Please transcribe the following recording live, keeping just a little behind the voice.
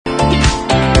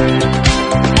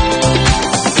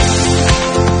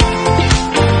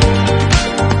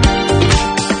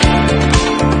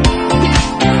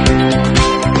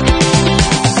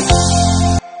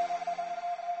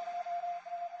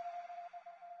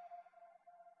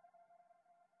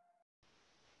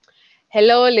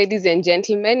Hello, ladies and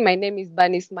gentlemen. My name is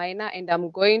Banis Maina, and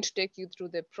I'm going to take you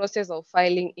through the process of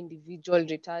filing individual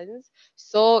returns.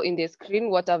 So in the screen,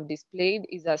 what I've displayed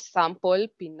is a sample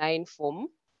P9 form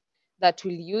that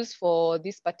we'll use for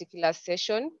this particular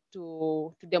session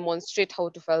to demonstrate how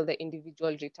to file the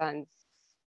individual returns.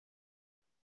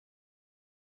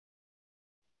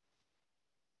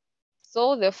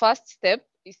 So the first step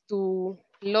is to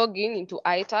log in into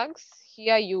iTax.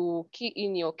 Here you key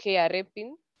in your KRA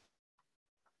PIN.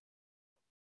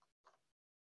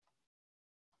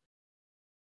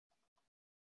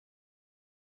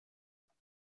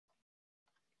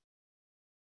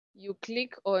 You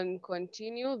click on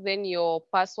continue, then your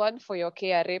password for your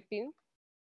KRA PIN.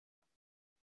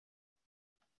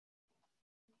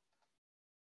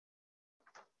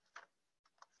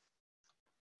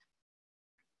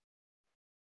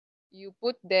 You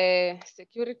put the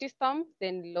security stamp,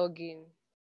 then log in.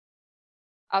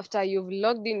 After you've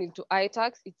logged in into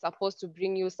iTax, it's supposed to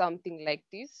bring you something like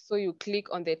this. So you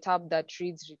click on the tab that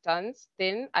reads returns,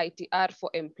 then ITR for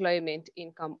employment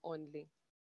income only.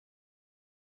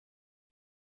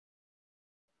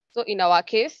 So in our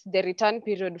case, the return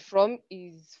period from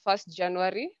is 1st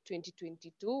January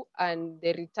 2022, and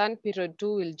the return period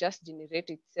 2 will just generate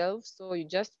itself. So you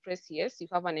just press yes, you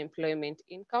have an employment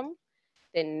income,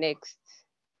 then next.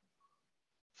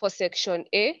 For section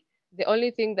A, the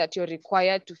only thing that you're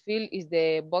required to fill is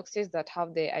the boxes that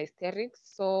have the asterisks.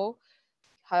 So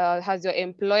has your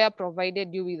employer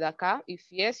provided you with a car? If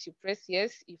yes, you press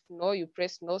yes. If no, you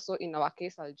press no. So in our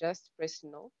case, I'll just press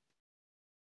no.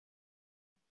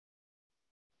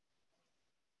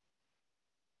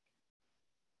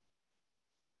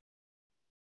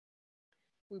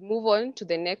 We move on to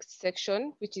the next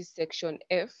section, which is section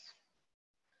F.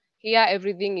 Here,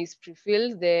 everything is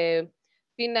pre-filled. The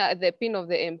PIN of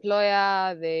the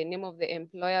employer, the name of the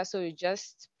employer. So you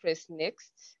just press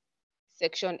next.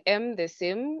 Section M, the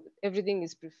same, everything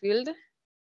is pre-filled.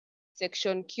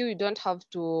 Section Q, you don't have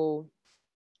to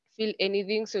fill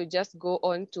anything, so you just go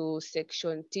on to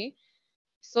section T.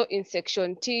 So in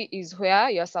section T is where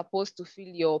you're supposed to fill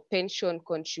your pension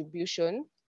contribution.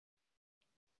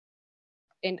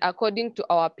 And according to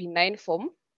our P9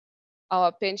 form,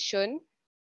 our pension,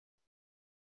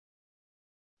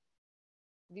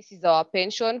 this is our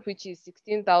pension, which is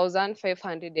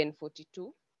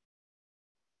 16,542.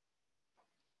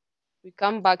 We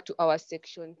come back to our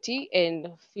section T and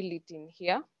fill it in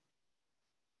here.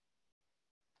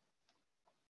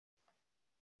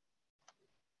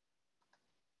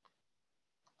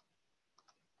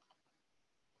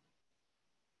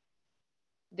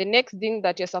 The next thing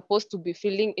that you're supposed to be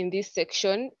filling in this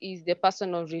section is the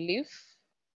personal relief.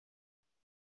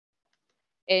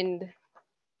 And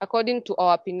according to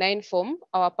our P9 form,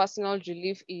 our personal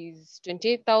relief is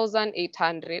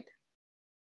 28,800.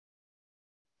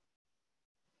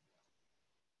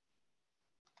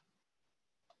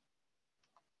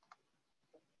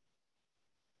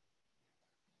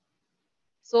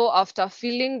 So after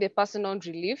filling the personal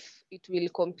relief, it will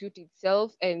compute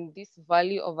itself, and this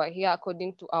value over here,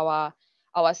 according to our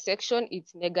section,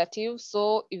 it's negative.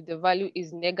 So if the value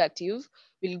is negative,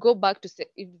 we'll go back to,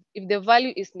 if the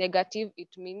value is negative, it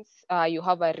means you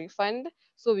have a refund.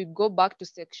 So we go back to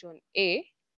section A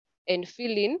and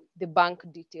fill in the bank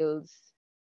details.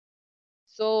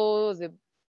 So the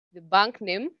bank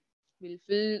name will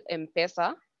fill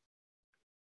M-Pesa.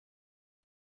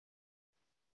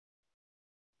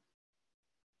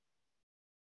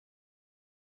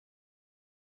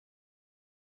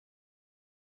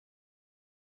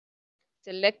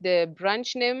 Select the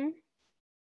branch name,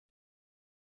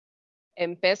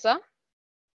 M-Pesa,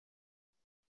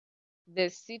 the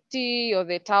city or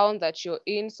the town that you're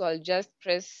in. So I'll just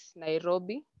press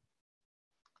Nairobi.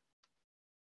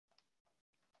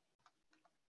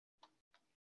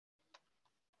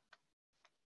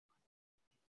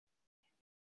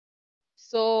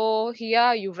 So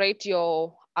here you write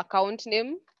your account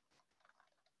name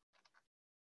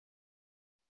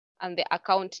and the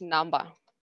account number.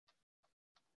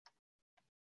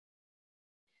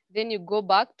 Then you go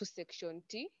back to section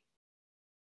T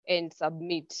and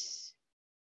submit.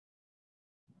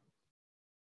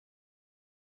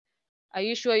 Are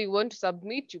you sure you want to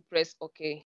submit? You press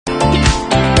OK.